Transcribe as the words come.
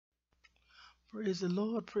Praise the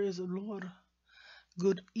Lord, praise the Lord.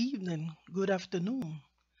 Good evening, good afternoon.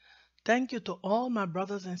 Thank you to all my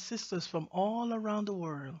brothers and sisters from all around the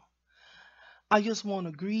world. I just want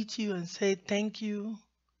to greet you and say thank you,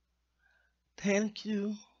 thank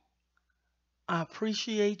you. I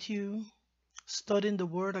appreciate you studying the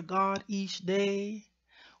Word of God each day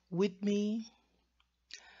with me.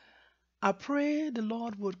 I pray the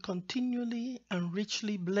Lord would continually and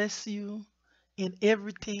richly bless you in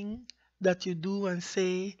everything that you do and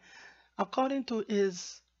say according to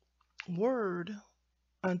His Word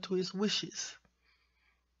and to His wishes.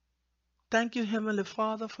 Thank you, Heavenly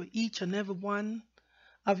Father, for each and every one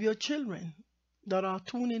of your children that are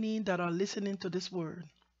tuning in, that are listening to this word.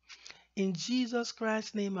 In Jesus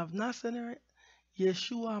Christ's name of Nazareth,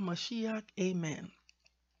 Yeshua Mashiach, amen.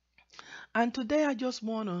 And today I just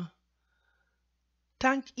want to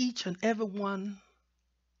thank each and every one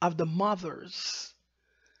of the mothers.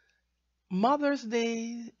 Mother's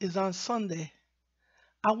Day is on Sunday.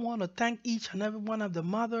 I want to thank each and every one of the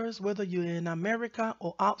mothers, whether you're in America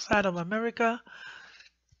or outside of America.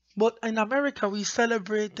 But in America, we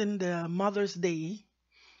celebrating the Mother's Day.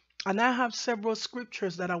 And I have several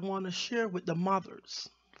scriptures that I want to share with the mothers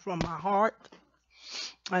from my heart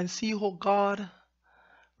and see how God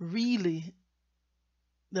really,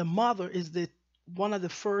 the mother is the one of the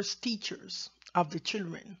first teachers of the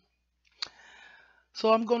children.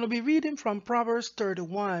 So I'm going to be reading from Proverbs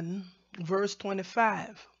 31, verse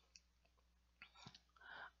 25.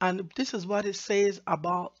 And this is what it says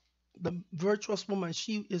about the virtuous woman.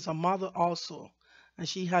 She is a mother also, and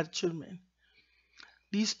she had children.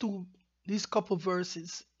 These couple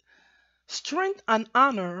verses. Strength and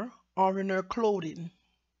honor are in her clothing,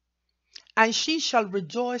 and she shall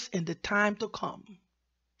rejoice in the time to come.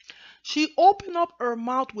 She opened up her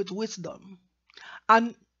mouth with wisdom,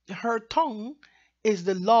 and her tongue is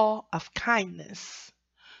the law of kindness.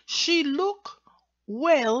 She look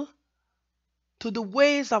well to the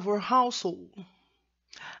ways of her household,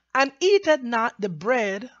 and eateth not the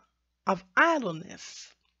bread of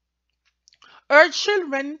idleness. Her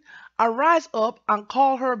children arise up and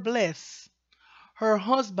call her blessed, her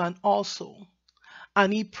husband also,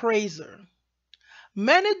 and he praise her.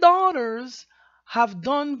 Many daughters have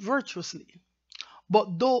done virtuously,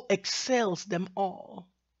 but thou excels them all.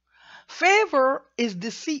 Favor is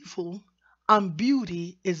deceitful, and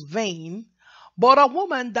beauty is vain, but a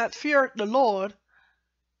woman that feareth the Lord,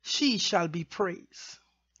 she shall be praised.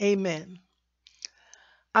 Amen.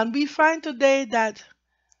 And we find today that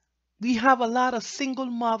we have a lot of single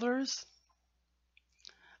mothers,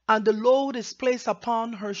 and the load is placed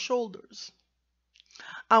upon her shoulders.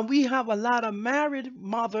 And we have a lot of married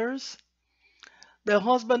mothers, the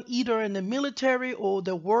husband either in the military or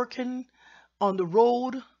they're working on the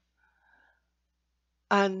road,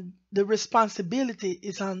 and the responsibility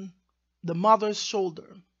is on the mother's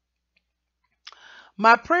shoulder.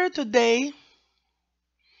 My prayer today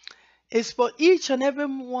is for each and every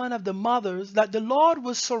one of the mothers that the Lord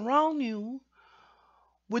will surround you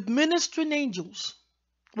with ministering angels,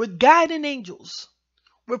 with guiding angels,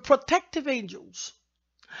 with protective angels,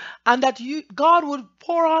 and that God would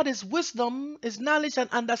pour out His wisdom, His knowledge and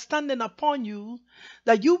understanding upon you,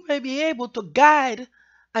 that you may be able to guide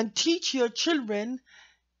and teach your children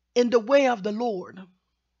in the way of the Lord.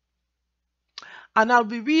 And I'll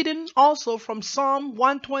be reading also from Psalm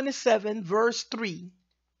 127, verse 3.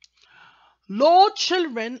 Lo,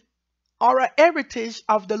 children are a heritage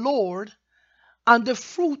of the Lord, and the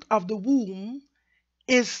fruit of the womb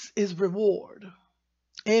is His reward.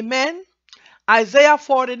 Amen. Isaiah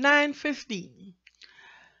 49:15.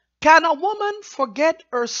 Can a woman forget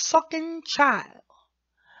her sucking child,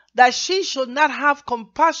 that she should not have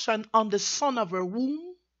compassion on the son of her womb?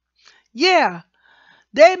 Yeah,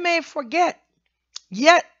 they may forget,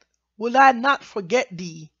 yet will I not forget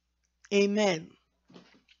thee. Amen.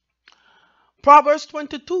 Proverbs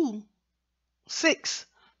 22:6.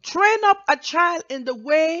 Train up a child in the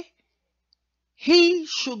way he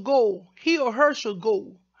or her should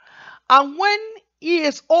go, and when he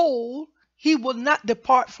is old, he will not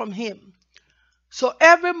depart from him. So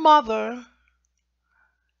every mother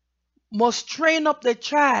must train up the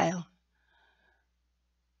child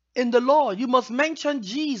in the Lord. You must mention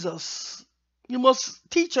Jesus. You must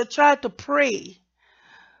teach a child to pray.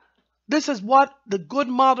 This is what the good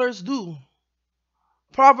mothers do.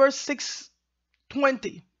 Proverbs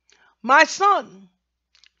 6:20. My son,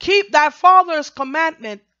 keep thy father's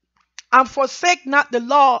commandment, and forsake not the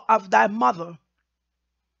law of thy mother.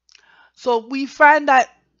 So we find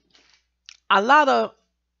that a lot of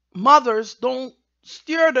mothers don't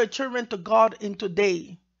steer their children to God in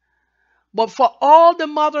today. But for all the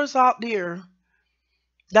mothers out there,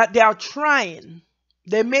 that they are trying.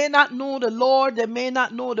 They may not know the Lord, they may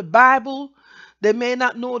not know the Bible, they may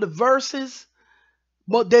not know the verses,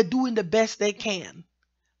 but they're doing the best they can.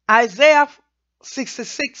 Isaiah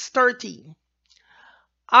 66:13.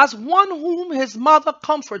 As one whom his mother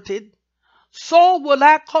comforted, so will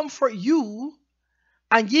I comfort you,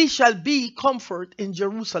 and ye shall be comfort in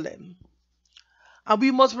Jerusalem. And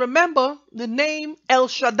we must remember the name El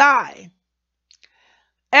Shaddai.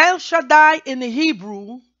 El Shaddai in the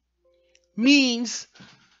Hebrew means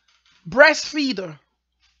breastfeeder.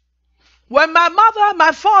 When my mother and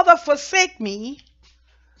my father forsake me,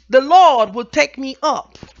 the Lord will take me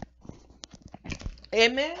up.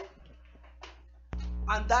 Amen.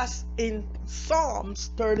 And that's in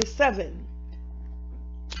Psalms 37.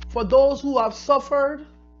 For those who have suffered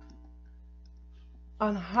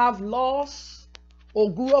and have lost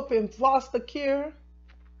or grew up in foster care,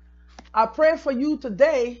 I pray for you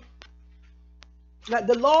today that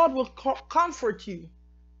the Lord will comfort you.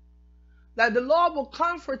 That the Lord will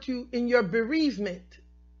comfort you in your bereavement,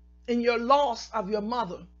 in your loss of your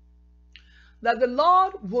mother. That the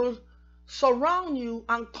Lord will surround you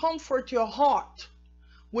and comfort your heart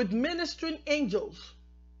with ministering angels.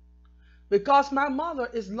 Because my mother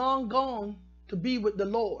is long gone to be with the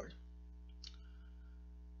Lord.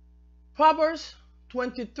 Proverbs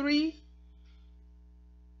 23,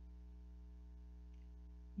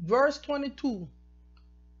 verse 22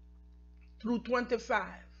 through 25.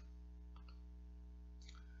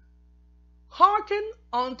 Hearken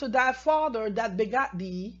unto thy father that begat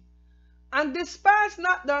thee, and despise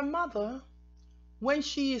not thy mother when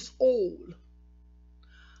she is old.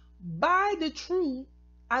 Buy the truth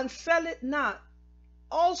and sell it not,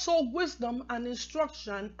 also wisdom and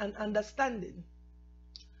instruction and understanding.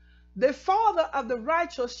 The father of the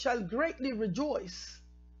righteous shall greatly rejoice,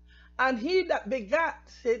 and he that begat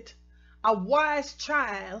it, a wise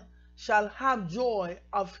child, shall have joy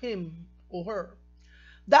of him or her.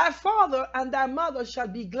 Thy father and thy mother shall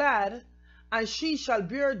be glad, and she shall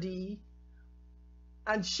bear thee,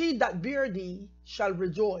 and she that bear thee shall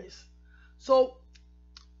rejoice. So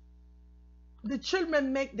the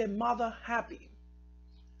children make their mother happy.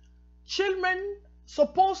 Children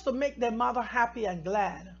supposed to make their mother happy and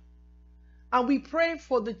glad. And we pray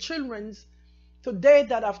for the children today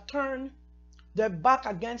that have turned their back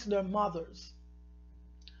against their mothers.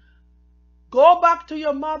 Go back to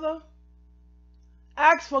your mother.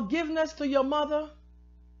 Ask forgiveness to your mother.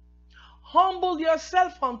 Humble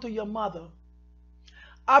yourself unto your mother.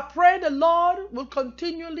 I pray the Lord will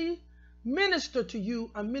continually minister to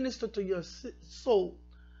you and minister to your soul.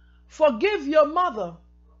 Forgive your mother.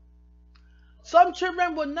 Some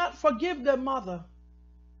children will not forgive their mother.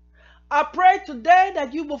 I pray today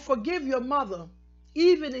that you will forgive your mother,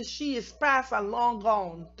 even if she is past and long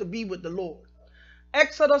gone to be with the Lord.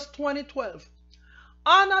 Exodus 20:12.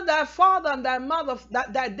 Honor thy father and thy mother,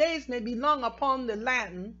 that thy days may be long upon the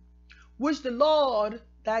land which the Lord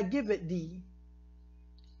thy giveth thee.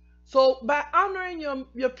 So by honoring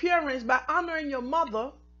your parents, by honoring your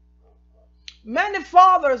mother, many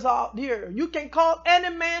fathers out there, you can call any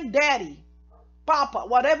man daddy, papa,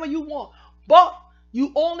 whatever you want. But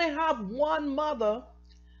you only have one mother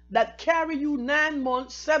that carry you 9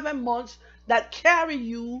 months, 7 months, that carry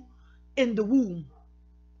you in the womb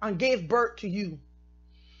and gave birth to you.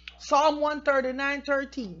 Psalm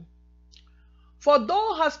 139:13. For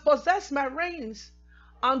thou hast possessed my reins,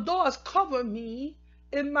 and thou hast covered me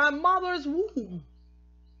in my mother's womb.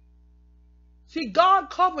 See, God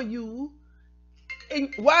covered you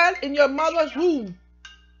while in your mother's womb.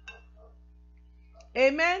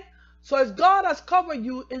 Amen. So as God has covered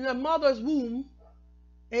you in your mother's womb,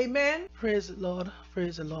 amen. Praise the Lord.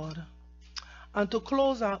 Praise the Lord. And to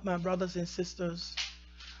close out, my brothers and sisters,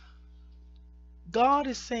 God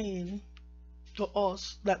is saying to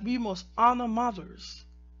us that we must honor mothers.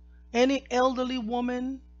 Any elderly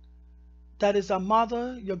woman that is a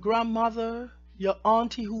mother, your grandmother, your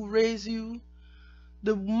auntie who raised you,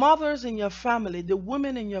 the mothers in your family, the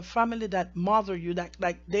women in your family that mother you, that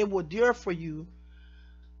like they were there for you,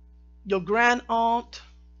 your grand aunt,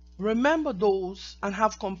 remember those and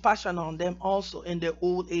have compassion on them also in their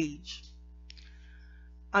old age.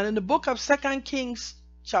 And in the book of 2 Kings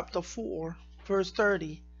chapter 4, verse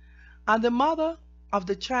 30, and the mother of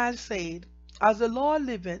the child said, as the Lord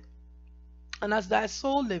liveth, and as thy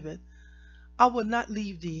soul liveth, I will not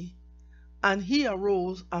leave thee. And he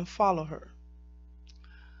arose and followed her.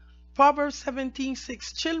 Proverbs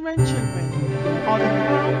 17:6. Children, children are the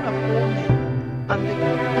crown of old men, and the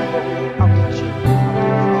glory of the children of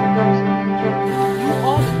their fathers. You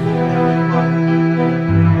are the glory of the father.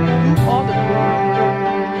 You are the glory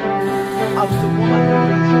of the woman who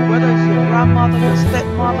raised you, whether it's your grandmother, your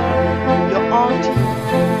stepmother, your auntie,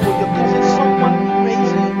 or your cousin, someone who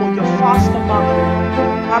raised you, or your foster mother.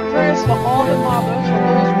 My prayers for all the mothers, for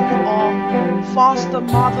those who are foster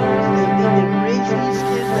mothers, they raise these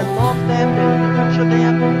kids, they love them, they nurture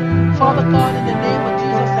them. Father God, in the name of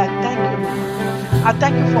Jesus, I thank you, Lord. I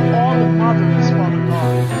thank you for all the mothers, Father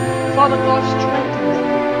God. Father God, strengthen them,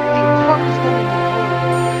 encourage them in your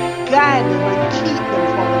word, guide them and keep them,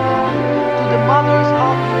 Father God. To the mothers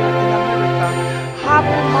out there in America,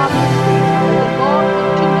 happy Mother's Day. May the Lord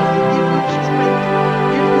continuously give you strength,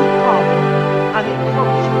 give you power, and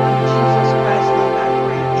encourage you. In Jesus Christ's name I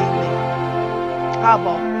pray. Amen. Have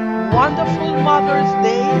a wonderful Mother's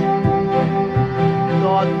Day.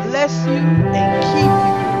 God bless you and keep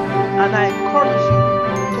you. And I encourage you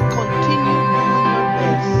to continue doing your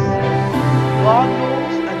best. God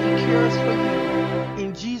knows and He cares for you.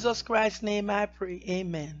 In Jesus Christ's name I pray.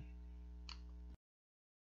 Amen.